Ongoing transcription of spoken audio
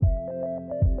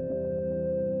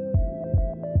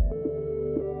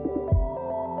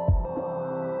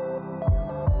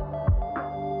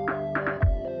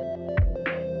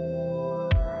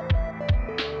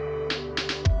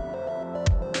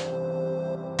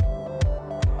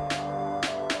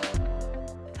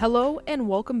Hello and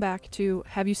welcome back to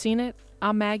Have You Seen It?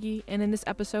 I'm Maggie, and in this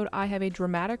episode I have a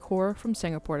dramatic horror from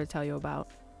Singapore to tell you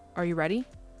about. Are you ready?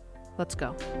 Let's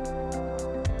go.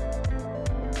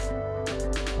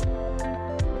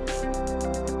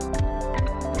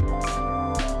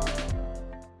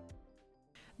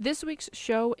 This week's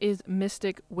show is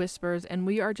Mystic Whispers, and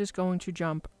we are just going to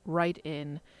jump right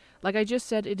in. Like I just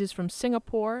said, it is from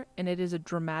Singapore, and it is a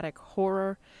dramatic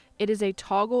horror. It is a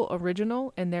Toggle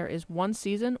original, and there is one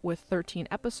season with 13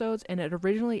 episodes, and it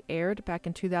originally aired back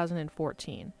in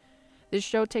 2014. This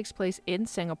show takes place in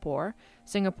Singapore.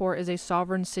 Singapore is a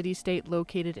sovereign city-state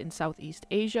located in Southeast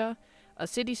Asia. A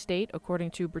city-state, according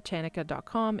to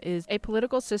Britannica.com, is a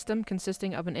political system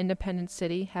consisting of an independent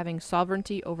city having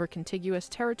sovereignty over contiguous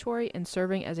territory and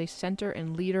serving as a center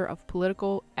and leader of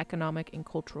political, economic, and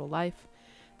cultural life.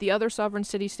 The other sovereign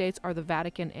city-states are the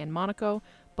Vatican and Monaco,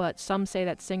 but some say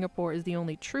that Singapore is the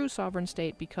only true sovereign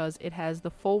state because it has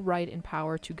the full right and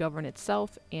power to govern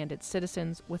itself and its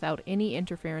citizens without any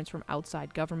interference from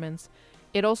outside governments.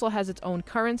 It also has its own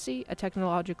currency, a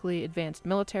technologically advanced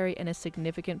military, and a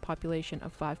significant population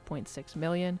of 5.6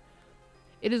 million.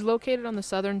 It is located on the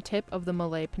southern tip of the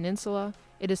Malay Peninsula.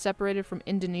 It is separated from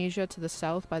Indonesia to the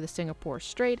south by the Singapore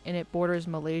Strait, and it borders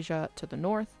Malaysia to the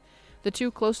north. The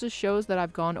two closest shows that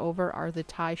I've gone over are the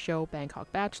Thai show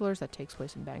Bangkok Bachelors, that takes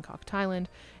place in Bangkok, Thailand,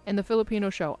 and the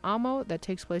Filipino show Amo, that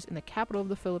takes place in the capital of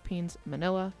the Philippines,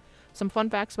 Manila. Some fun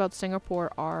facts about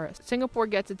Singapore are Singapore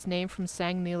gets its name from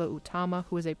Sang Nila Utama,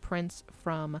 who is a prince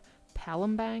from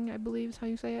Palembang, I believe is how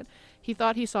you say it. He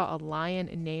thought he saw a lion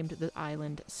and named the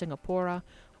island Singapura,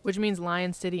 which means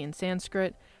lion city in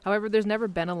Sanskrit. However, there's never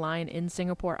been a lion in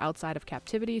Singapore outside of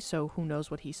captivity, so who knows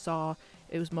what he saw.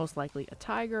 It was most likely a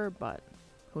tiger, but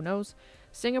who knows.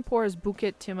 Singapore's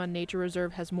Bukit Timah Nature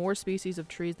Reserve has more species of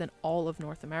trees than all of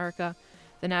North America.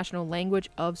 The national language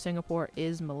of Singapore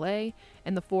is Malay,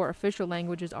 and the four official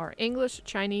languages are English,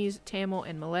 Chinese, Tamil,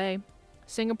 and Malay.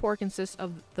 Singapore consists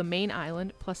of the main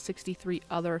island plus 63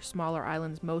 other smaller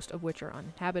islands, most of which are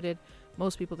uninhabited.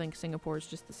 Most people think Singapore is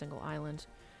just the single island.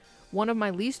 One of my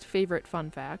least favorite fun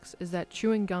facts is that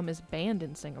chewing gum is banned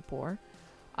in Singapore.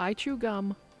 I chew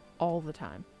gum all the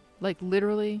time. Like,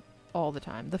 literally all the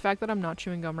time. The fact that I'm not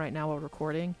chewing gum right now while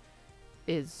recording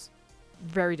is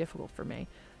very difficult for me.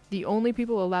 The only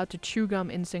people allowed to chew gum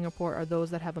in Singapore are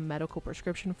those that have a medical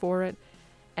prescription for it.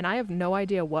 And I have no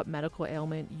idea what medical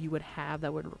ailment you would have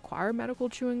that would require medical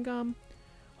chewing gum.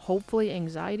 Hopefully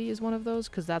anxiety is one of those,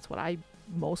 because that's what I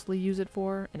mostly use it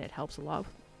for, and it helps a lot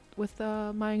with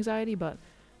my anxiety. But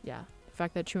yeah, the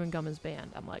fact that chewing gum is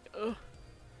banned, I'm like, ugh.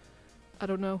 I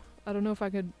don't know if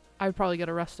I'd probably get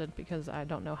arrested because I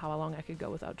don't know how long I could go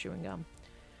without chewing gum.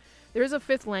 There is a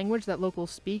fifth language that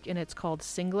locals speak, and it's called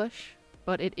Singlish,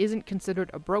 but it isn't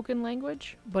considered a broken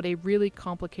language, but a really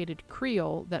complicated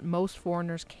Creole that most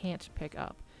foreigners can't pick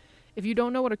up. If you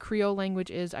don't know what a Creole language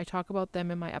is, I talk about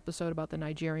them in my episode about the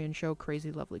Nigerian show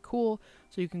Crazy Lovely Cool,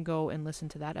 so you can go and listen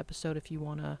to that episode if you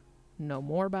want to know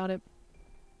more about it.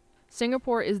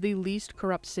 Singapore is the least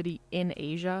corrupt city in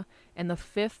Asia and the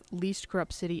fifth least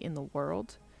corrupt city in the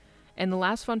world. And the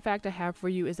last fun fact I have for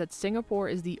you is that Singapore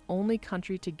is the only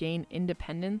country to gain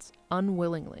independence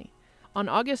unwillingly. On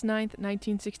August 9th,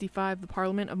 1965, the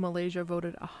Parliament of Malaysia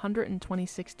voted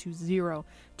 126-0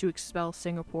 to expel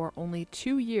Singapore only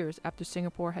 2 years after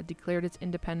Singapore had declared its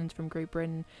independence from Great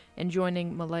Britain and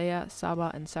joining Malaya,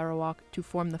 Sabah, and Sarawak to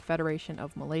form the Federation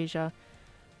of Malaysia.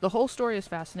 The whole story is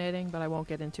fascinating, but I won't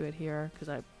get into it here because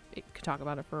I could talk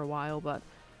about it for a while, but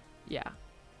yeah,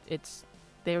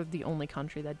 they're the only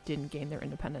country that didn't gain their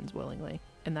independence willingly,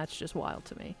 and that's just wild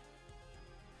to me.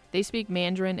 They speak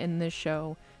Mandarin in this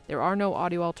show. There are no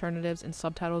audio alternatives, and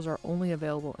subtitles are only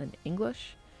available in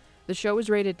English. The show is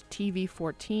rated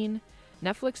TV-14.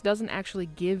 Netflix doesn't actually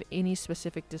give any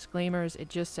specific disclaimers. It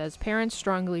just says, parents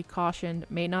strongly cautioned,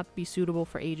 may not be suitable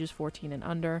for ages 14 and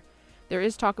under. There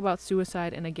is talk about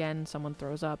suicide, and again, someone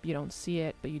throws up. You don't see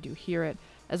it, but you do hear it,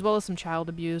 as well as some child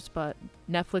abuse, but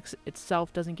Netflix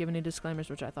itself doesn't give any disclaimers,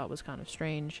 which I thought was kind of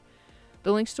strange.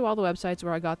 The links to all the websites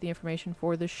where I got the information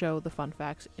for this show, the fun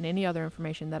facts, and any other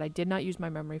information that I did not use my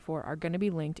memory for are going to be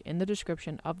linked in the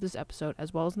description of this episode,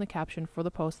 as well as in the caption for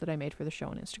the post that I made for the show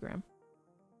on Instagram.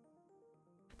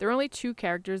 There are only two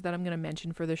characters that I'm going to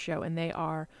mention for the show, and they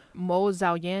are Mo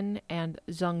Xiaoyan and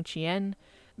Zheng Qian.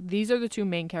 These are the two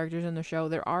main characters in the show.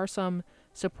 There are some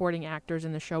supporting actors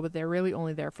in the show, but they're really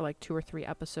only there for like 2 or 3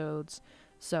 episodes,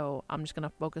 so I'm just going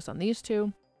to focus on these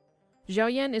two.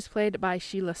 Xiaoyan is played by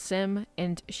Sheila Sim,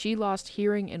 and she lost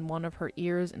hearing in one of her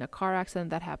ears in a car accident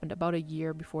that happened about a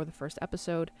year before the first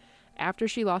episode. After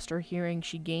she lost her hearing,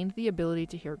 she gained the ability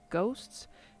to hear ghosts.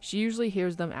 She usually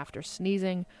hears them after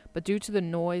sneezing, but due to the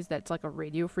noise that's like a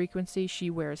radio frequency,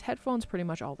 she wears headphones pretty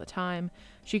much all the time.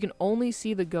 She can only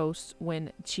see the ghosts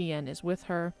when Chien is with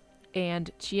her,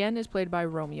 and Chien is played by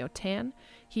Romeo Tan.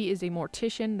 He is a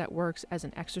mortician that works as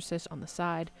an exorcist on the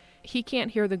side. He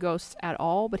can't hear the ghosts at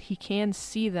all, but he can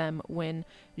see them when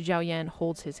Zhao Yan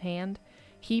holds his hand.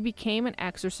 He became an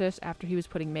exorcist after he was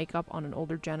putting makeup on an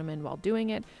older gentleman while doing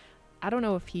it. I don't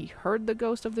know if he heard the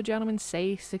ghost of the gentleman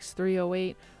say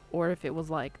 6308 or if it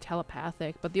was like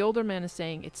telepathic, but the older man is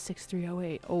saying it's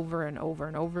 6308 over and over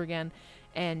and over again,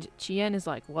 and Chien is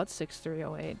like, what's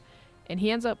 6308? And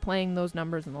he ends up playing those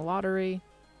numbers in the lottery.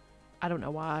 I don't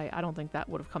know why. I don't think that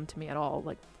would have come to me at all,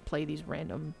 like play these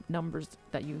random numbers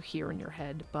that you hear in your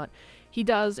head, but he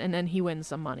does, and then he wins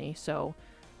some money. So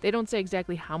they don't say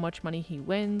exactly how much money he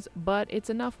wins, but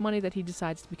it's enough money that he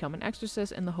decides to become an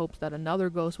exorcist in the hopes that another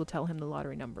ghost will tell him the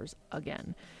lottery numbers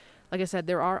again. Like I said,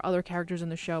 there are other characters in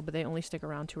the show, but they only stick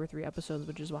around 2 or 3 episodes,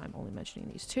 which is why I'm only mentioning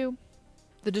these 2.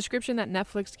 The description that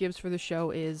Netflix gives for the show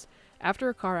is, after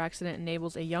a car accident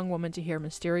enables a young woman to hear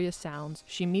mysterious sounds,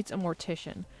 she meets a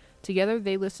mortician. Together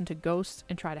they listen to ghosts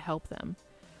and try to help them.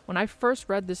 When I first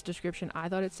read this description, I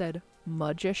thought it said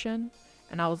magician,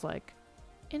 and I was like,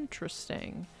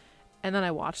 interesting. And then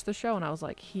I watched the show and I was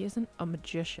like, he isn't a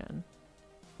magician.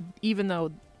 Even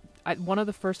though one of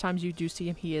the first times you do see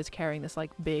him, he is carrying this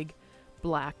like big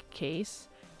black case.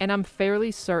 And I'm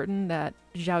fairly certain that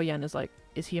Zhao Yan is like,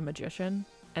 is he a magician?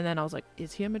 And then I was like,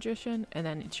 is he a magician? And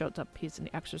then it shows up he's an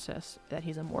exorcist, that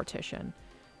he's a mortician.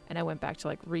 And I went back to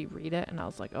like reread it and I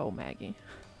was like, oh, Maggie,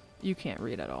 you can't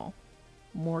read at all.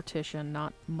 Mortician,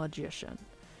 not magician.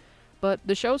 But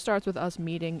the show starts with us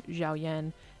meeting Zhao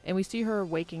Yan, and we see her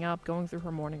waking up, going through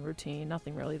her morning routine,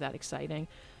 nothing really that exciting.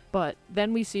 But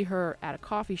then we see her at a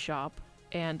coffee shop,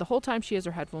 and the whole time she has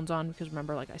her headphones on, because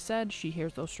remember, like I said, she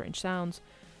hears those strange sounds.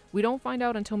 We don't find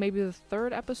out until maybe the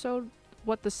 3rd episode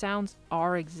what the sounds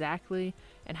are exactly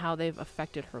and how they've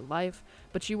affected her life,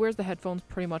 but she wears the headphones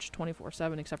pretty much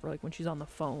 24/7, except for like when she's on the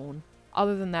phone.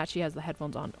 Other than that, she has the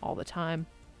headphones on all the time.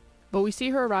 But we see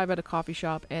her arrive at a coffee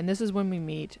shop, and this is when we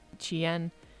meet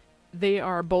Chien. They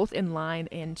are both in line,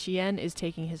 and Chien is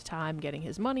taking his time getting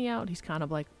his money out. He's kind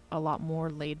of like a lot more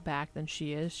laid back than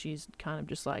she is. She's kind of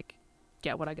just like,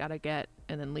 get what I gotta get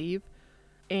and then leave.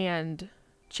 And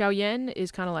Zhao Yan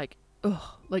is kind of like,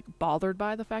 bothered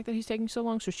by the fact that he's taking so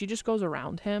long. So she just goes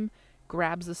around him,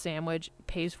 grabs the sandwich,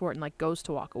 pays for it, and like goes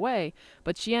to walk away.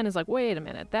 But Chien is like, wait a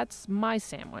minute, that's my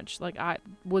sandwich. Like, I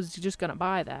was just gonna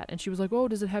buy that. And she was like, oh,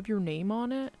 does it have your name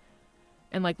on it?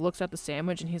 And like looks at the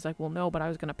sandwich, and he's like, well, no, but I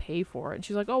was gonna pay for it. And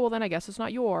she's like, oh, well, then I guess it's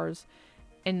not yours.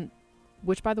 And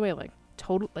which, by the way, like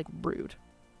total, like rude,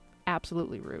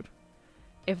 absolutely rude.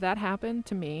 If that happened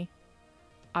to me,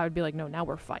 I would be like, no, now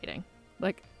we're fighting.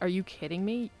 Like, are you kidding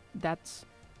me? That's,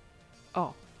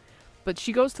 oh. But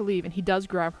she goes to leave, and he does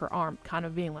grab her arm, kind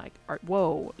of being like,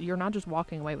 whoa, you're not just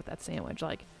walking away with that sandwich.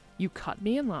 Like, you cut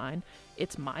me in line.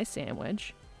 It's my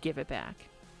sandwich. Give it back.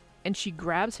 And she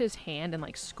grabs his hand and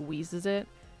like squeezes it.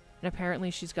 And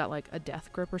apparently she's got like a death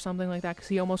grip or something like that, because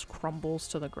he almost crumbles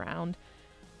to the ground.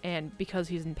 And because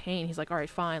he's in pain, he's like, all right,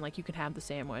 fine, like you can have the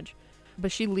sandwich.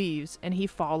 But she leaves, and he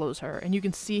follows her, and you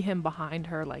can see him behind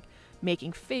her, like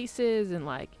making faces and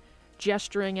like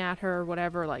gesturing at her or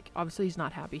whatever. Like, obviously he's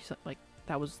not happy. So, like,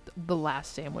 that was the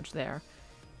last sandwich there.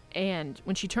 And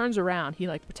when she turns around, he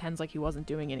like pretends like he wasn't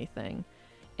doing anything.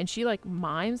 And she like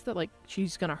mimes that like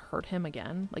she's gonna hurt him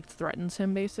again, like threatens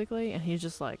him basically. And he's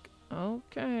just like,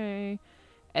 okay.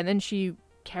 And then she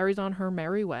carries on her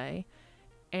merry way.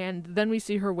 And then we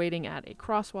see her waiting at a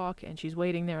crosswalk, and she's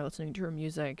waiting there listening to her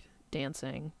music,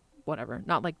 dancing, whatever.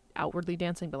 Not like outwardly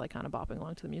dancing, but like kind of bopping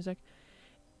along to the music.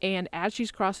 And as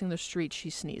she's crossing the street, she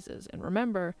sneezes. And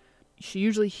remember, she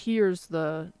usually hears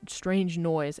the strange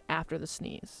noise after the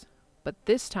sneeze. But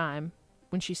this time,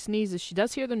 when she sneezes, she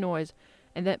does hear the noise,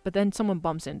 but then someone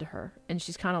bumps into her. And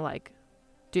she's kind of like,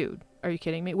 dude, are you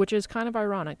kidding me? Which is kind of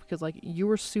ironic, because like you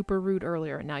were super rude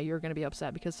earlier, and now you're going to be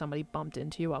upset because somebody bumped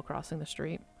into you while crossing the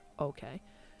street. Okay.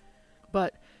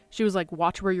 But she was like,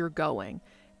 watch where you're going.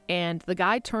 And the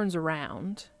guy turns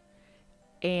around,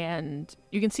 and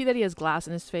you can see that he has glass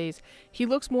in his face. He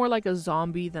looks more like a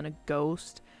zombie than a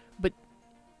ghost, but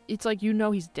it's like, you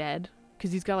know, he's dead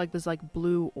because he's got like this like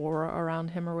blue aura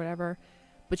around him or whatever.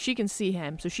 But she can see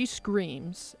him, so she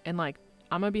screams. And like,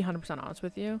 I'm gonna be 100% honest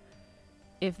with you,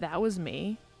 if that was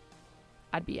me,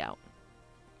 I'd be out.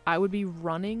 I would be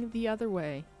running the other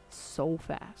way so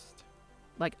fast.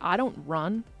 Like, I don't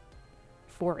run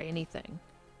for anything,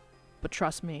 but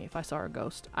trust me, if I saw a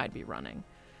ghost, I'd be running.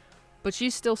 But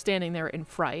she's still standing there in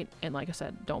fright, and like I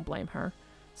said, don't blame her.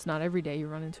 It's not every day you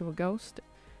run into a ghost.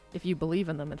 If you believe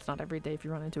in them, it's not every day if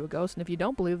you run into a ghost, and if you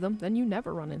don't believe them, then you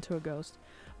never run into a ghost.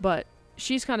 But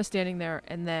she's kind of standing there,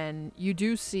 and then you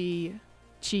do see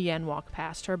Chien walk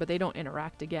past her, but they don't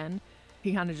interact again.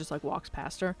 He kind of just like walks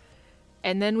past her.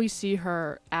 And then we see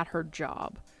her at her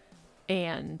job,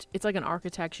 and it's like an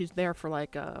architect. She's there for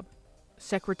like a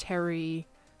secretary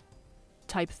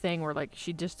type thing where like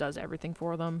she just does everything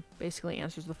for them, basically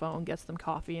answers the phone, gets them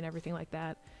coffee and everything like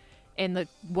that. And the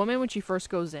woman, when she first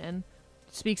goes in,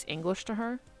 speaks English to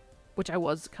her, which I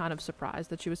was kind of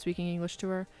surprised that she was speaking English to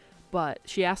her. But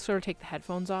she asks her to take the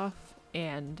headphones off,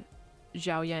 and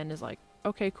Zhao Yan is like,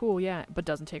 okay, cool, yeah, but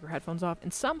doesn't take her headphones off.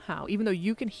 And somehow, even though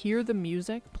you can hear the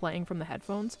music playing from the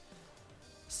headphones,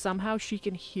 somehow she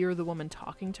can hear the woman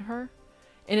talking to her.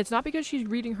 And it's not because she's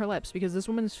reading her lips, because this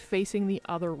woman is facing the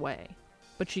other way,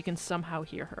 but she can somehow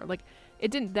hear her. Like,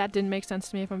 that didn't make sense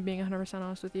to me, if I'm being 100%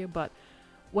 honest with you. But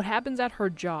what happens at her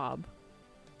job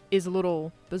is a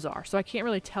little bizarre, so I can't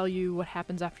really tell you what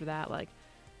happens after that. Like,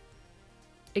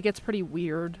 it gets pretty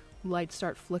weird. Lights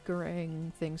start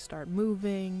flickering, things start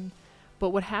moving. But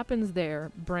what happens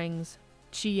there brings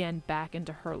Chien back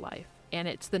into her life, and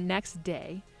it's the next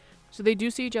day. So they do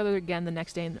see each other again the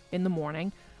next day in the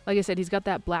morning. Like I said, he's got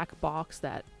that black box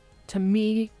that, to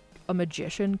me, a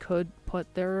magician could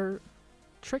put their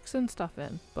tricks and stuff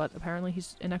in, but apparently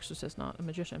he's an exorcist, not a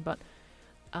magician. But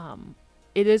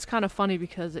it is kind of funny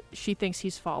because she thinks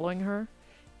he's following her,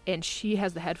 and she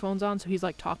has the headphones on, so he's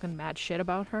like talking mad shit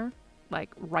about her, like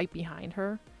right behind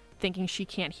her, thinking she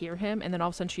can't hear him. And then all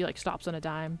of a sudden she like stops on a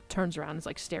dime, turns around, and is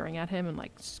like staring at him and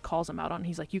like calls him out on.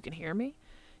 He's like, "You can hear me?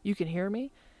 You can hear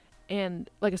me?" And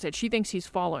like I said, she thinks he's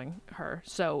following her,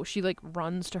 so she like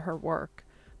runs to her work,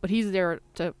 but he's there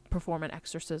to perform an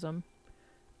exorcism,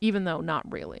 even though not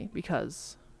really,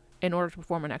 because in order to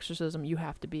perform an exorcism, you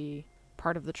have to be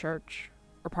part of the church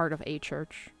or part of a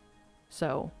church.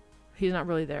 So he's not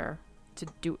really there to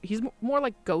do. He's more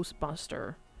like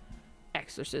Ghostbuster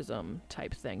exorcism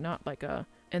type thing, not like a,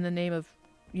 in the name of,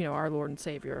 our Lord and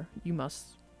Savior, you must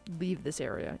leave this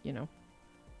area,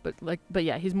 But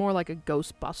yeah, he's more like a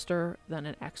Ghostbuster than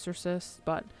an exorcist.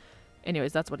 But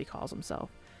anyways, that's what he calls himself.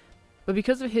 But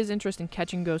because of his interest in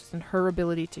catching ghosts and her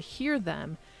ability to hear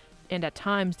them, and at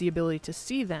times the ability to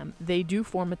see them, they do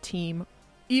form a team.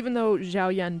 Even though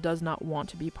Zhao Yan does not want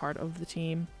to be part of the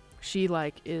team, she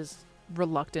is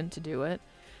reluctant to do it.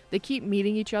 They keep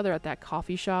meeting each other at that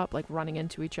coffee shop, like running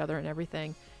into each other and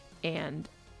everything. And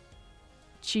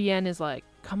Chien is like,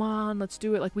 "Come on, let's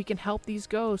do it. Like, we can help these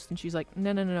ghosts." And she's like,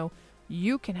 No.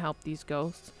 You can help these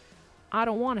ghosts. I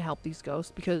don't want to help these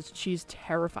ghosts, because she's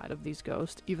terrified of these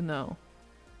ghosts, even though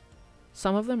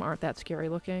some of them aren't that scary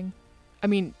looking. I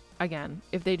mean, again,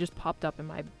 if they just popped up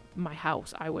in my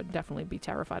house, I would definitely be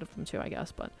terrified of them too, I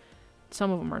guess. But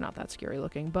some of them are not that scary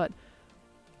looking. But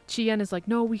Chien is like,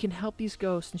 "No, we can help these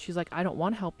ghosts." And she's like, "I don't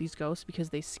want to help these ghosts because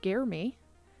they scare me."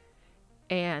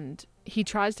 And he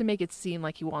tries to make it seem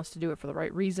like he wants to do it for the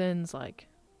right reasons, like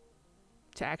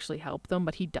to actually help them,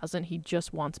 but he doesn't. He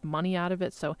just wants money out of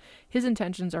it. So his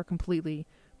intentions are completely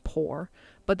poor.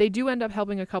 But they do end up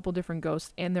helping a couple different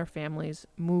ghosts and their families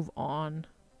move on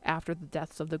after the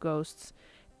deaths of the ghosts.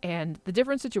 And the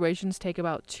different situations take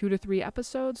about 2 to 3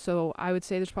 episodes. So I would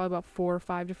say there's probably about 4 or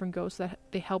 5 different ghosts that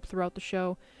they help throughout the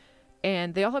show.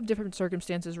 And they all have different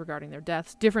circumstances regarding their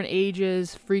deaths, different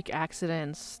ages, freak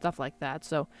accidents, stuff like that.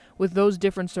 So with those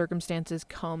different circumstances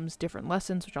comes different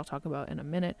lessons, which I'll talk about in a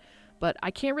minute. But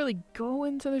I can't really go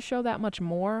into the show that much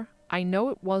more. I know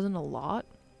it wasn't a lot,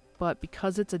 but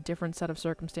because it's a different set of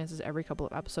circumstances every couple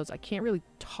of episodes, I can't really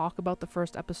talk about the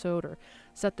first episode or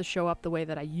set the show up the way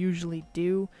that I usually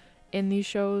do in these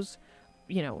shows.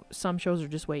 Some shows are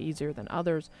just way easier than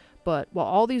others. But while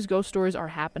all these ghost stories are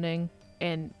happening,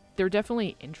 and they're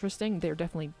definitely interesting, they're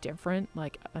definitely different.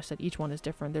 Like I said, each one is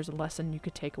different. There's a lesson you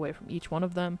could take away from each one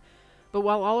of them. But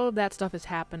while all of that stuff is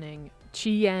happening,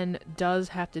 Chien does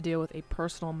have to deal with a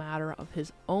personal matter of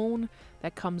his own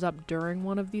that comes up during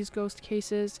one of these ghost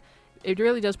cases. It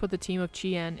really does put the team of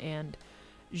Chien and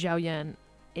Zhao Yan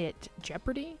at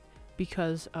jeopardy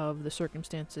because of the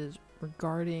circumstances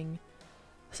regarding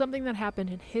something that happened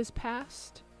in his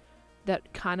past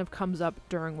that kind of comes up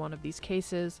during one of these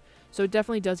cases. So it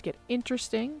definitely does get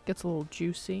interesting, gets a little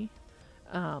juicy.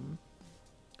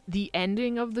 The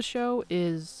ending of the show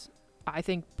is, I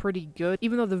think, pretty good,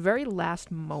 even though the very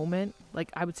last moment,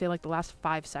 I would say the last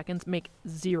 5 seconds, make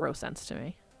 0 sense to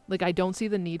me. I don't see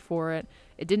the need for it.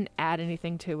 It didn't add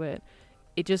anything to it.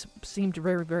 It just seemed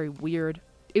very, very weird.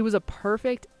 It was a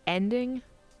perfect ending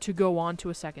to go on to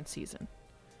a second season,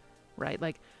 right?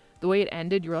 The way it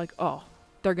ended, you were like, oh,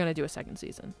 they're going to do a second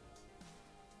season.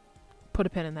 Put a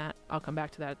pin in that. I'll come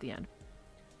back to that at the end.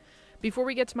 Before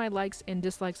we get to my likes and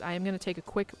dislikes, I am going to take a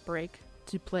quick break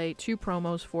to play 2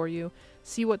 promos for you.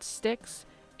 See What Sticks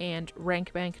and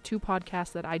Rank Bank, 2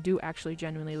 podcasts that I do actually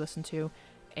genuinely listen to,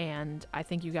 and I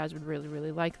think you guys would really,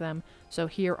 really like them. So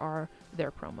here are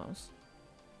their promos.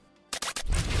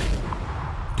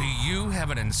 Do you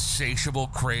have an insatiable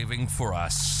craving for a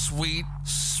sweet,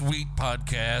 sweet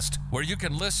podcast where you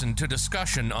can listen to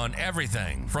discussion on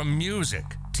everything from music,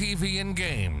 TV and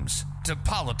games, to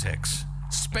politics,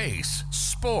 space,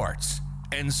 sports,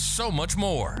 and so much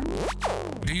more?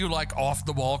 Do you like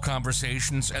off-the-wall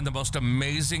conversations and the most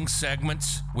amazing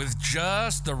segments with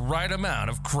just the right amount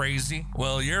of crazy?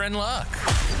 Well, you're in luck.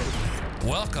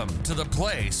 Welcome to the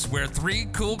place where 3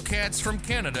 cool cats from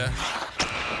Canada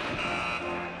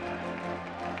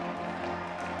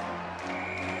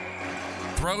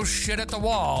throw shit at the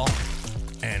wall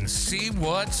and see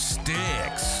what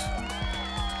sticks.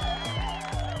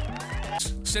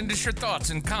 Send us your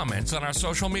thoughts and comments on our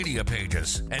social media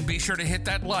pages, and be sure to hit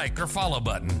that like or follow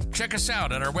button. Check us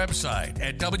out at our website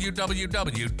at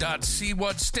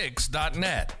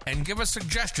www.seewhatsticks.net and give us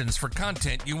suggestions for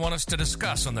content you want us to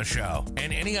discuss on the show,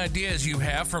 and any ideas you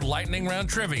have for lightning round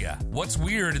trivia. What's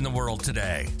weird in the world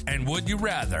today? And would you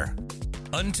rather?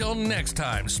 Until next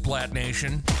time, Splat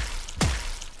Nation.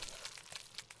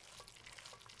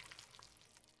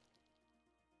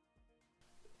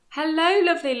 Hello,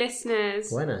 lovely listeners.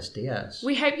 Buenos dias.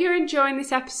 We hope you're enjoying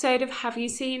this episode of Have You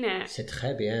Seen It? C'est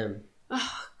très bien.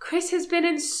 Oh, Chris has been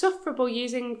insufferable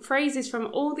using phrases from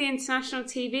all the international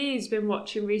TV he's been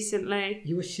watching recently.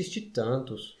 You assisted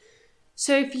tantos.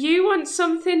 So if you want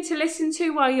something to listen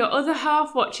to while your other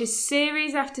half watches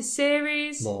series after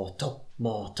series, Morto.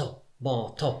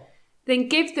 then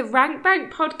give the Rank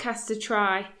Bank podcast a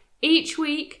try. Each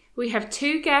week we have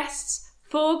 2 guests,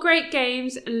 4 great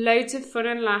games, and loads of fun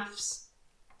and laughs.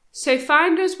 So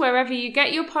find us wherever you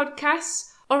get your podcasts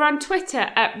or on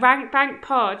Twitter at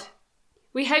RankBankPod.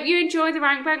 We hope you enjoy the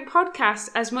Rank Bank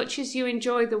podcast as much as you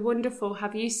enjoy the wonderful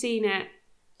Have You Seen It?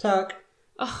 Tack.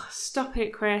 Oh, stop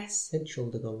it, Chris. Head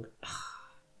shoulder gong.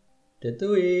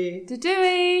 Dudui.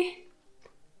 Dudui.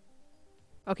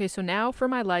 Okay, so now for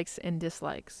my likes and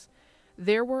dislikes.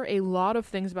 There were a lot of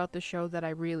things about the show that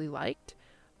I really liked.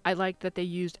 I liked that they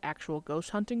used actual ghost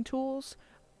hunting tools.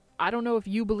 I don't know if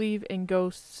you believe in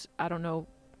ghosts. I don't know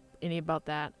any about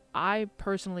that. I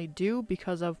personally do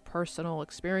because of personal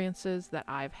experiences that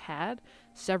I've had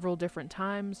several different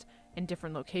times in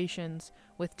different locations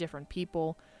with different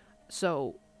people.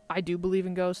 So I do believe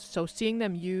in ghosts. So seeing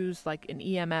them use like an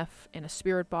EMF and a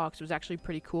spirit box was actually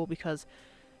pretty cool, because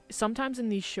sometimes in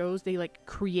these shows they like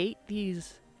create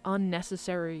these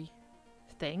unnecessary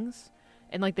things.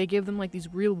 And, like, they give them, like, these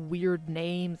real weird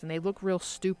names, and they look real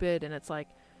stupid, and it's like,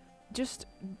 just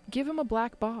give them a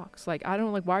black box. Like, I don't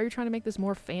know, like, why are you trying to make this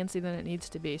more fancy than it needs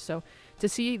to be? So, to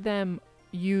see them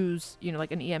use, you know,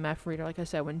 like, an EMF reader, like I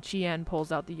said, when Chien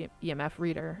pulls out the EMF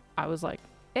reader, I was like,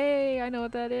 hey, I know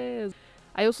what that is.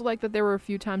 I also like that there were a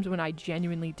few times when I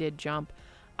genuinely did jump.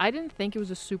 I didn't think it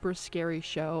was a super scary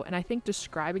show, and I think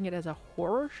describing it as a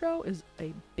horror show is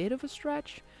a bit of a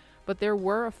stretch. But there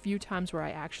were a few times where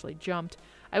I actually jumped.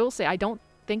 I will say, I don't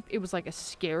think it was like a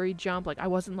scary jump. Like, I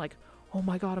wasn't like, oh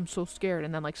my god, I'm so scared,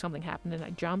 and then like something happened and I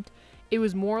jumped. It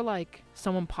was more like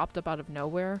someone popped up out of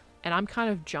nowhere, and I'm kind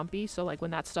of jumpy, so like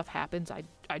when that stuff happens, I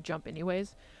jump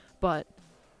anyways. But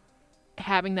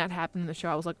having that happen in the show,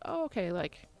 I was like, oh, okay,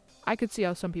 like, I could see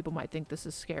how some people might think this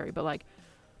is scary, but like,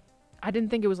 I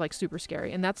didn't think it was like super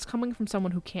scary. And that's coming from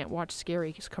someone who can't watch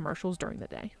scary commercials during the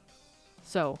day.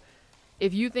 So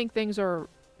if you think things are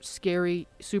scary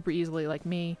super easily like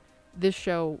me, this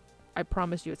show, I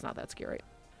promise you it's not that scary.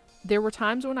 There were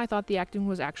times when I thought the acting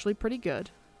was actually pretty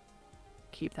good.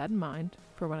 Keep that in mind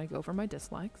for when I go for my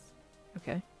dislikes.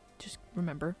 Okay? Just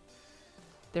remember,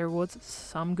 there was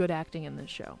some good acting in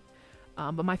this show.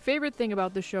 But my favorite thing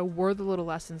about this show were the little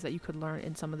lessons that you could learn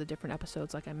in some of the different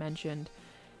episodes, like I mentioned.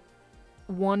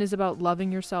 One is about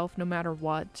loving yourself no matter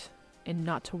what, and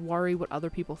not to worry what other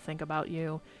people think about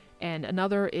you. And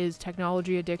another is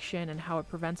technology addiction and how it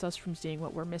prevents us from seeing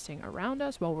what we're missing around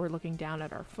us while we're looking down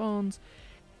at our phones.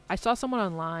 I saw someone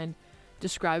online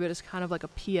describe it as kind of like a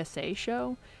PSA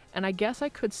show, and I guess I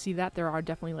could see that. There are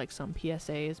definitely like some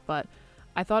PSAs, but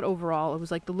I thought overall it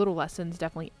was like the little lessons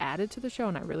definitely added to the show,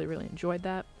 and I really, really enjoyed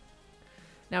that.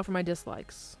 Now for my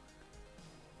dislikes.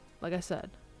 Like I said,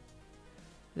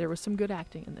 there was some good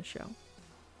acting in this show,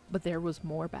 but there was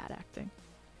more bad acting.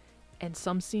 And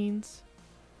some scenes,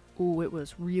 ooh, it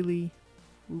was really,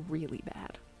 really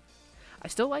bad. I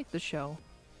still like the show,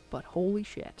 but holy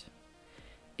shit,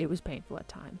 it was painful at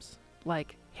times.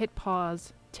 Like, hit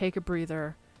pause, take a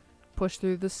breather, push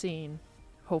through the scene,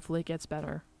 hopefully it gets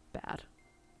better. Bad.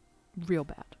 Real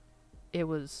bad. It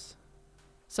was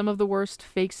some of the worst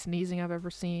fake sneezing I've ever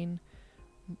seen.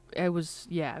 It was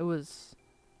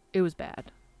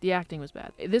bad. The acting was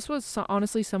bad. This was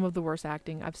honestly some of the worst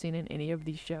acting I've seen in any of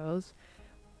these shows.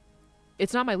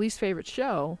 It's not my least favorite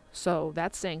show, so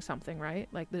that's saying something, right?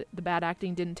 Like, the bad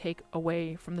acting didn't take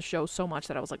away from the show so much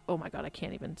that I was like, oh my god, I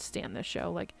can't even stand this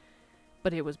show. Like,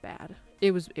 but it was bad.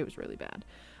 It was really bad.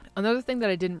 Another thing that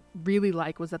I didn't really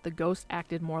like was that the ghosts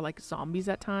acted more like zombies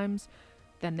at times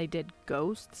than they did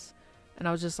ghosts. And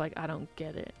I was just like, I don't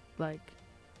get it. Like,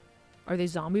 are they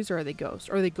zombies or are they ghosts?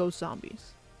 Or are they ghost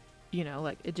zombies? You know,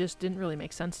 like, it just didn't really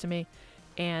make sense to me.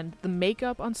 And the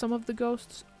makeup on some of the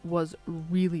ghosts was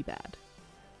really bad.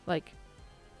 Like,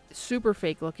 super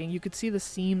fake looking. You could see the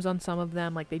seams on some of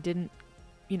them. Like, they didn't,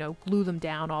 glue them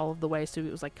down all of the way, so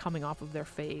it was like coming off of their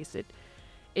face.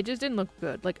 It just didn't look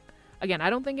good. Like, again, I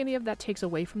don't think any of that takes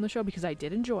away from the show because I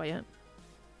did enjoy it.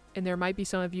 And there might be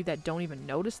some of you that don't even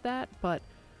notice that, but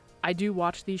I do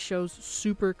watch these shows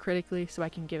super critically so I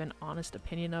can give an honest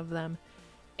opinion of them.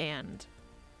 And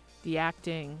the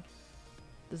acting,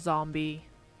 the zombie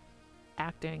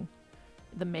acting,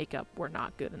 the makeup were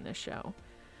not good in this show.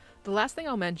 The last thing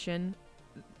I'll mention,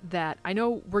 that I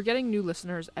know we're getting new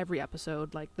listeners every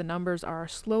episode. Like, the numbers are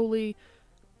slowly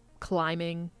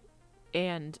climbing.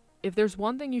 And if there's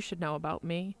one thing you should know about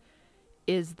me,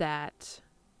 is that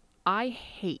I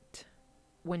hate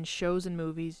when shows and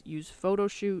movies use photo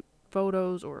shoot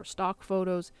photos or stock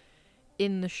photos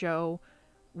in the show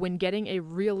when getting a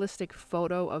realistic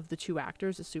photo of the two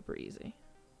actors is super easy.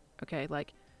 Okay,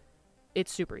 like,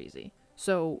 it's super easy.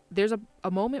 So there's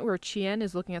a moment where Chien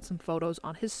is looking at some photos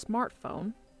on his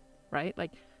smartphone, right?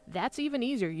 Like, that's even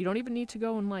easier. You don't even need to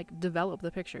go and, like, develop the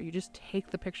picture. You just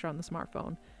take the picture on the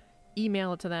smartphone,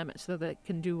 email it to them so that they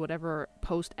can do whatever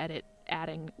post, edit,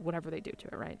 adding, whatever they do to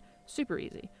it, right? Super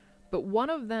easy. But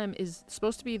one of them is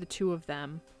supposed to be the two of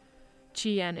them,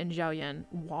 Chien and Xiaoyan,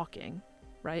 walking,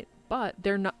 right? But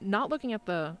they're not looking at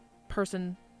the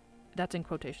person, that's in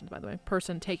quotations, by the way,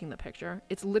 person taking the picture.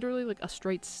 It's literally like a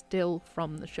straight still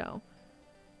from the show.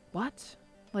 What?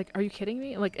 Like, are you kidding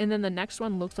me? Like, and then the next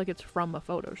one looks like it's from a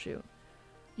photo shoot.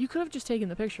 You could have just taken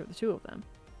the picture of the two of them.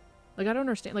 Like, I don't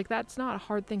understand. Like, that's not a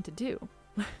hard thing to do.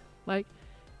 Like,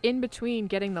 in between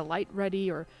getting the light ready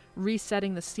or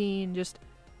resetting the scene, just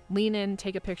lean in,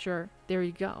 take a picture, there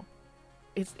you go.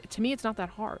 To me, it's not that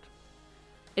hard.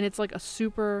 And it's like a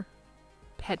super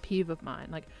pet peeve of mine.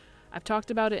 Like, I've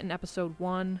talked about it in episode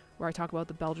 1 where I talk about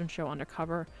the Belgian show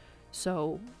Undercover.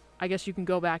 So I guess you can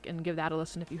go back and give that a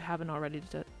listen if you haven't already,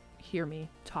 to hear me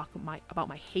talk about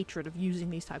my hatred of using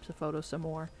these types of photos some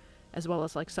more, as well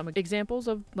as like some examples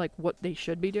of like what they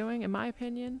should be doing in my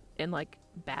opinion, and like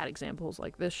bad examples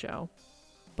like this show.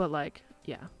 But like,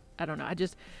 yeah, I don't know.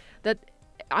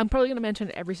 I'm probably going to mention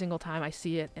it every single time I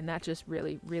see it, and that just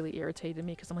really, really irritated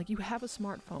me because I'm like, you have a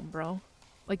smartphone, bro.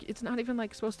 Like, it's not even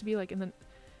like supposed to be like, and then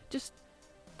just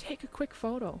take a quick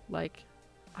photo. Like,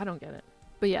 I don't get it.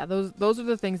 But yeah, those are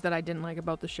the things that I didn't like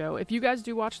about the show. If you guys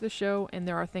do watch the show and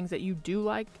there are things that you do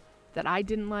like that I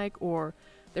didn't like, or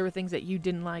there were things that you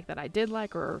didn't like that I did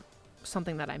like, or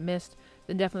something that I missed,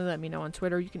 then definitely let me know on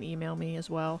Twitter. You can email me as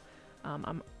well.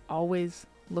 I'm always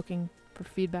looking for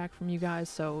feedback from you guys,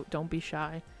 so don't be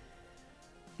shy.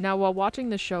 Now, while watching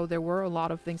the show, there were a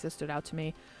lot of things that stood out to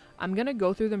me. I'm going to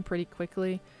go through them pretty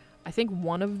quickly. I think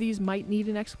one of these might need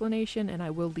an explanation, and I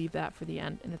will leave that for the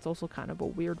end, and it's also kind of a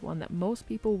weird one that most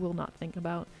people will not think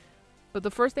about. But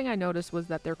the first thing I noticed was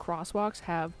that their crosswalks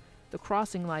have the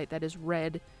crossing light that is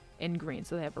red and green.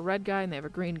 So they have a red guy and they have a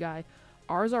green guy.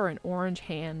 Ours are an orange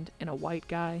hand and a white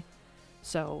guy,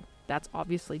 so that's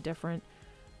obviously different.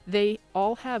 They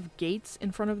all have gates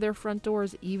in front of their front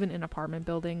doors, even in apartment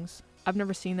buildings. I've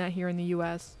never seen that here in the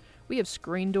US. We have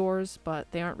screen doors, but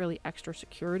they aren't really extra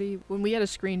security. When we had a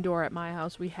screen door at my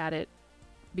house, we had it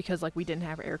because like we didn't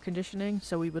have air conditioning,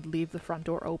 so we would leave the front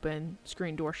door open,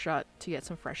 screen door shut to get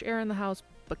some fresh air in the house,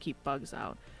 but keep bugs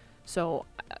out. So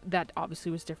that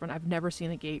obviously was different. I've never seen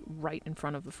a gate right in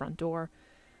front of the front door.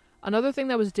 Another thing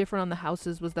that was different on the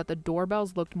houses was that the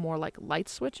doorbells looked more like light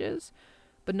switches,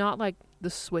 but not like the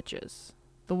switches.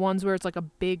 The ones where it's like a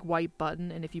big white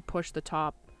button, and if you push the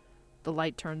top, the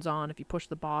light turns on. If you push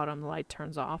the bottom, the light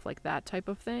turns off, like that type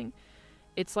of thing.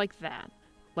 It's like that.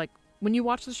 Like, when you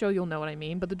watch the show, you'll know what I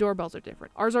mean, but the doorbells are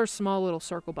different. Ours are small little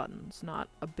circle buttons, not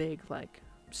a big, like,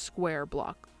 square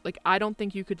block. Like, I don't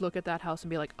think you could look at that house and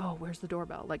be like, oh, where's the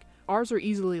doorbell? Like, ours are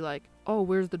easily like, oh,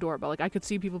 where's the doorbell? Like, I could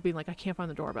see people being like, I can't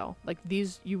find the doorbell. Like,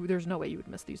 there's no way you would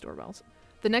miss these doorbells.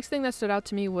 The next thing that stood out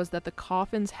to me was that the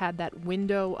coffins had that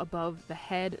window above the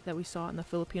head that we saw in the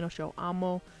Filipino show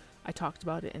Amo. I talked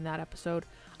about it in that episode.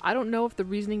 I don't know if the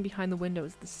reasoning behind the window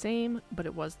is the same, but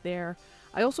it was there.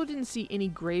 I also didn't see any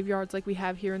graveyards like we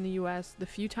have here in the US. The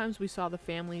few times we saw the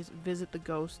families visit the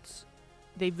ghosts,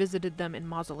 they visited them in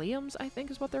mausoleums, I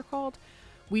think is what they're called.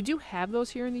 We do have those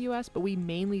here in the US, but we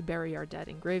mainly bury our dead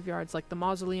in graveyards. Like, the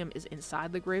mausoleum is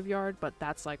inside the graveyard, but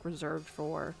that's like reserved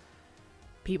for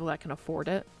people that can afford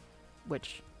it,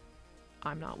 which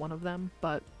I'm not one of them,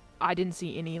 but I didn't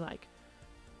see any like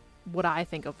what I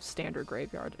think of standard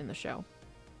graveyard in the show.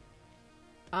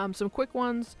 Some quick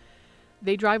ones.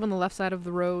 They drive on the left side of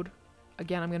the road.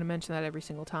 Again, I'm going to mention that every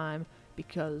single time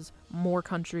because more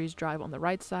countries drive on the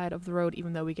right side of the road,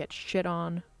 even though we get shit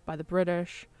on by the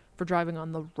British for driving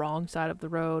on the wrong side of the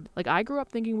road. Like, I grew up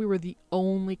thinking we were the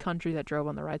only country that drove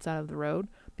on the right side of the road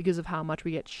because of how much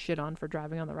we get shit on for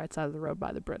driving on the right side of the road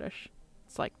by the British.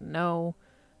 It's like, no,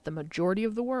 the majority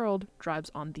of the world drives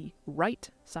on the right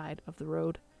side of the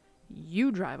road.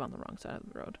 You drive on the wrong side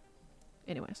of the road.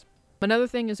 Anyways. Another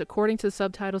thing is, according to the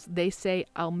subtitles, they say,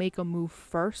 I'll make a move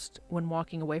first when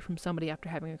walking away from somebody after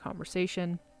having a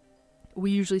conversation. We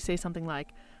usually say something like,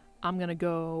 I'm gonna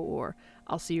go, or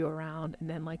I'll see you around, and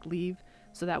then like leave.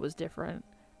 So that was different.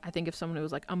 I think if someone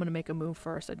was like, I'm gonna make a move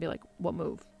first, I'd be like, what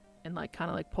move? And like kind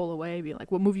of like pull away, be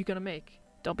like, what move you gonna make?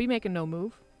 Don't be making no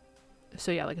move.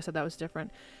 So yeah, like I said, that was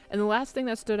different. And the last thing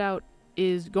that stood out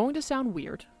is going to sound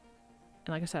weird.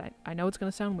 And like I said, I know it's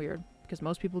gonna sound weird because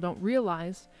most people don't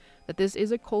realize that this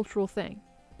is a cultural thing.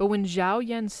 But when Zhao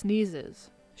Yan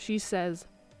sneezes, she says,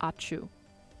 achoo.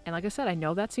 And like I said, I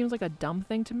know that seems like a dumb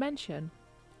thing to mention,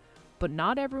 but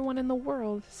not everyone in the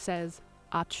world says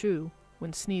achoo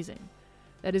when sneezing.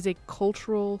 That is a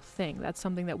cultural thing. That's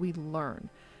something that we learn.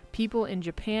 People in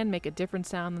Japan make a different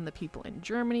sound than the people in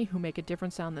Germany, who make a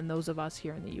different sound than those of us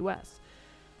here in the US.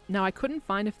 Now, I couldn't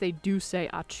find if they do say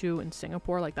achoo in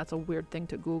Singapore. Like, that's a weird thing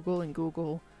to Google, and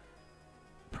Google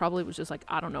probably was just like,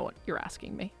 I don't know what you're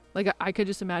asking me. Like, I could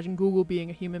just imagine Google being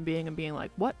a human being and being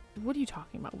like, what are you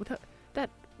talking about?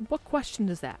 What question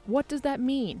is that? What does that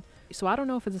mean? So I don't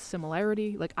know if it's a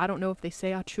similarity. Like, I don't know if they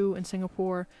say achoo in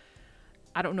Singapore.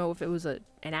 I don't know if it was an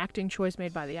acting choice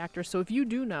made by the actor. So if you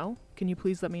do know, can you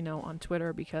please let me know on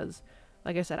Twitter? Because,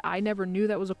 like I said, I never knew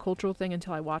that was a cultural thing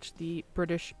until I watched the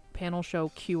British panel show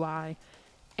QI.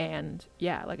 And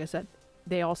yeah, like I said,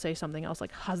 they all say something else,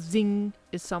 like hazing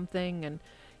is something, and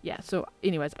yeah, so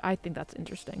anyways, I think that's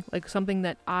interesting. Like, something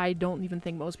that I don't even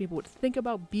think most people would think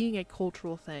about being a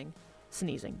cultural thing,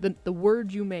 sneezing. The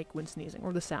word you make when sneezing,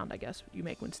 or the sound, I guess, you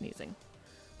make when sneezing.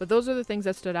 But those are the things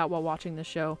that stood out while watching the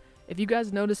show. If you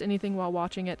guys notice anything while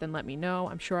watching it, then let me know.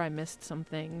 I'm sure I missed some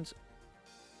things.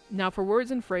 Now, for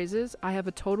words and phrases, I have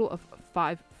a total of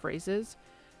 5 phrases.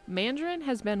 Mandarin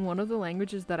has been one of the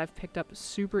languages that I've picked up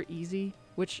super easy,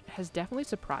 which has definitely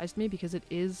surprised me because it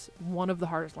is one of the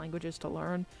hardest languages to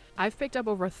learn. I've picked up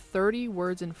over 30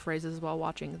 words and phrases while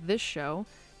watching this show: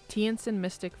 Tianjin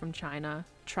Mystic from China,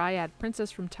 Triad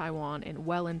Princess from Taiwan, and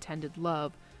Well Intended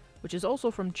Love, which is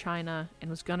also from China and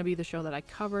was going to be the show that I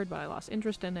covered, but I lost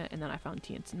interest in it, and then I found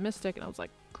Tianjin Mystic, and I was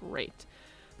like, great.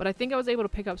 But I think I was able to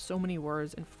pick up so many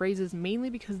words and phrases mainly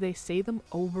because they say them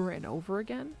over and over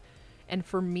again. And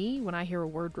for me, when I hear a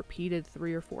word repeated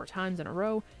 3 or 4 times in a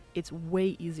row, it's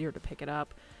way easier to pick it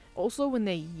up. Also, when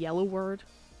they yell a word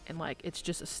and like it's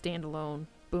just a standalone,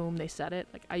 boom, they said it.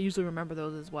 Like, I usually remember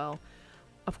those as well.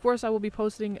 Of course, I will be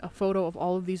posting a photo of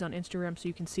all of these on Instagram so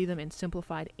you can see them in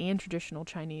simplified and traditional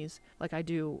Chinese, like I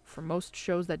do for most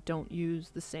shows that don't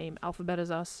use the same alphabet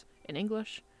as us in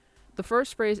English. The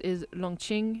first phrase is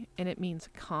Longqing, and it means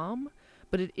calm,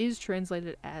 but it is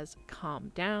translated as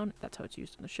calm down. That's how it's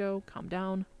used in the show, calm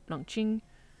down, Longqing.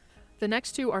 The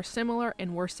next 2 are similar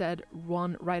and were said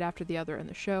one right after the other in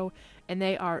the show, and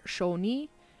they are shou-ni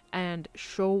and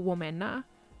shou-wo-men-na.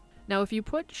 Now, if you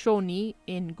put shou-ni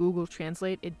in Google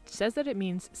Translate, it says that it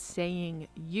means saying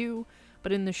you,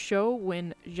 but in the show,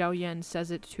 when Zhao Yan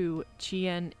says it to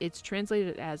Qian, it's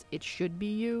translated as it should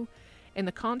be you. And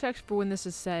the context for when this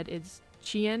is said is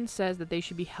Qian says that they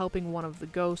should be helping one of the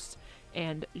ghosts,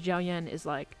 and Zhao Yan is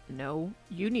like, no,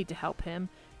 you need to help him.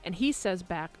 And he says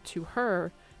back to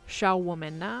her, Shao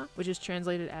woman na, which is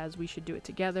translated as we should do it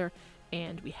together,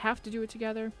 and we have to do it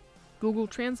together. Google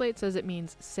Translate says it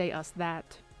means say us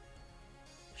that.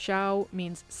 Shao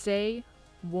means say,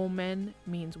 woman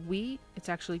means we. It's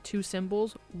actually 2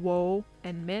 symbols, wo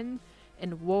and men,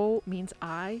 And wo means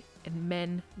I, and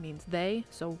men means they.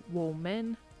 So wo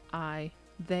men, I,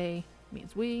 they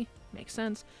means we. Makes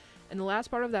sense. And the last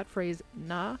part of that phrase,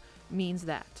 na, means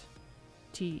that.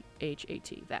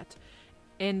 T-H-A-T, that.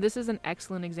 And this is an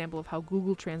excellent example of how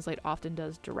Google Translate often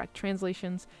does direct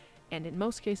translations. And in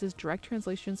most cases, direct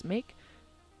translations make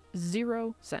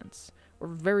 0 sense, or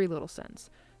very little sense.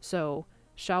 So,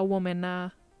 小我们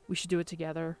呢, we should do it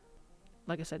together.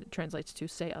 Like I said, it translates to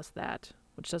say us that,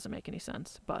 which doesn't make any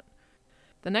sense. But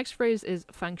the next phrase is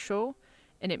放手,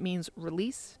 and it means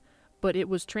release, but it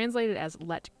was translated as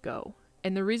let go.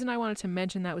 And the reason I wanted to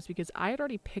mention that was because I had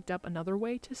already picked up another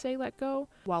way to say let go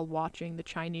while watching the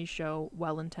Chinese show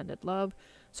Well-Intended Love.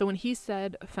 So when he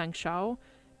said 放手,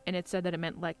 and it said that it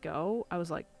meant let go, I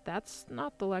was like, that's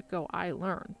not the let go I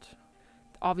learned.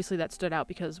 Obviously that stood out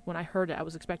because when I heard it, I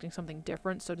was expecting something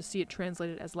different. So to see it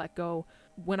translated as let go,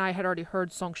 when I had already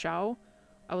heard song shao,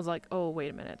 I was like, oh,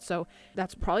 wait a minute. So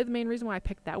that's probably the main reason why I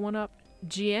picked that one up.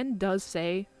 Jian does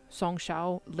say song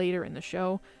shao later in the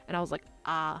show, and I was like,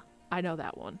 I know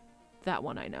that one. That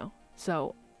one I know.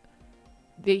 So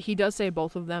he does say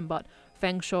both of them, but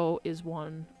feng shou is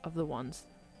one of the ones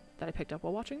that I picked up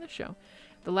while watching this show.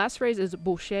 The last phrase is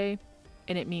boucher,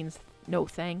 and it means no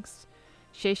thanks.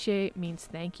 Xie means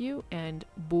thank you, and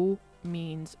bu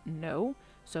means no.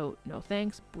 So no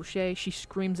thanks, boucher. She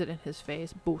screams it in his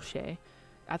face, boucher.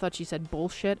 I thought she said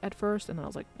bullshit at first, and then I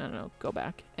was like, no, go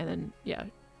back. And then, yeah,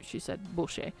 she said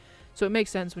boucher. So it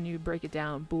makes sense when you break it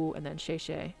down, bu and then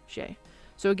xie.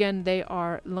 So again, they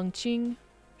are Lengqing,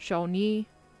 Shaoni,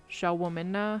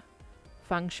 Shaowomenna,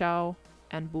 Fang Shao,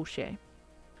 and Boucher.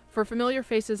 For familiar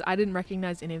faces, I didn't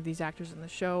recognize any of these actors in the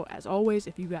show. As always,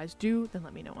 if you guys do, then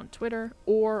let me know on Twitter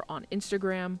or on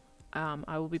Instagram.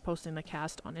 I will be posting the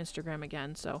cast on Instagram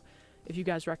again, so if you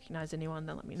guys recognize anyone,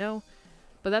 then let me know.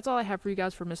 But that's all I have for you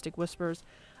guys for Mystic Whispers.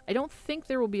 I don't think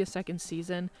there will be a second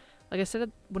season. Like I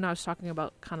said when I was talking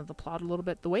about kind of the plot a little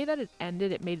bit, the way that it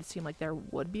ended, it made it seem like there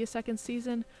would be a second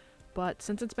season. But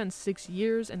since it's been 6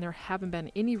 years and there haven't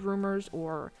been any rumors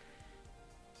or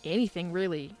anything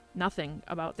really, nothing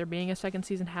about there being a second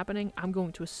season happening, I'm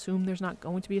going to assume there's not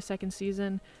going to be a second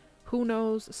season. Who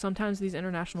knows? Sometimes these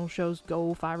international shows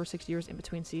go 5 or 6 years in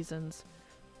between seasons.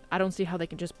 I don't see how they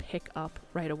can just pick up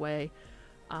right away.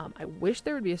 I wish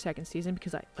there would be a second season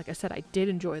because, like I said, I did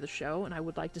enjoy the show, and I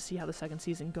would like to see how the second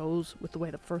season goes with the way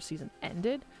the first season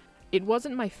ended. It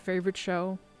wasn't my favorite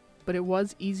show, but it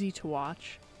was easy to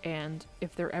watch, and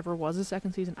if there ever was a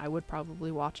second season, I would probably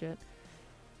watch it.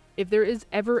 If there is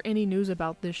ever any news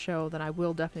about this show, then I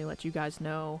will definitely let you guys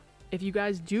know. If you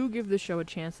guys do give the show a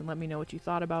chance, then let me know what you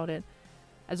thought about it.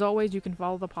 As always, you can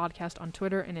follow the podcast on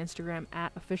Twitter and Instagram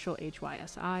at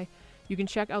officialhysi. You can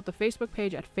check out the Facebook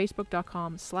page at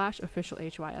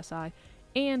facebook.com/officialhysi.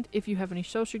 And if you have any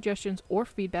show suggestions or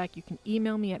feedback, you can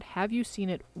email me at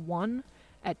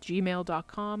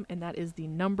haveyouseenit1@gmail.com, and that is the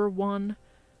number 1,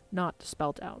 not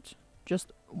spelled out,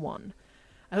 just 1.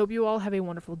 I hope you all have a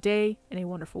wonderful day and a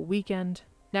wonderful weekend.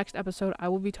 Next episode, I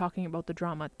will be talking about the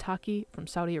drama Taki from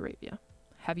Saudi Arabia.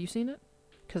 Have you seen it?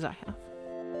 Because I have.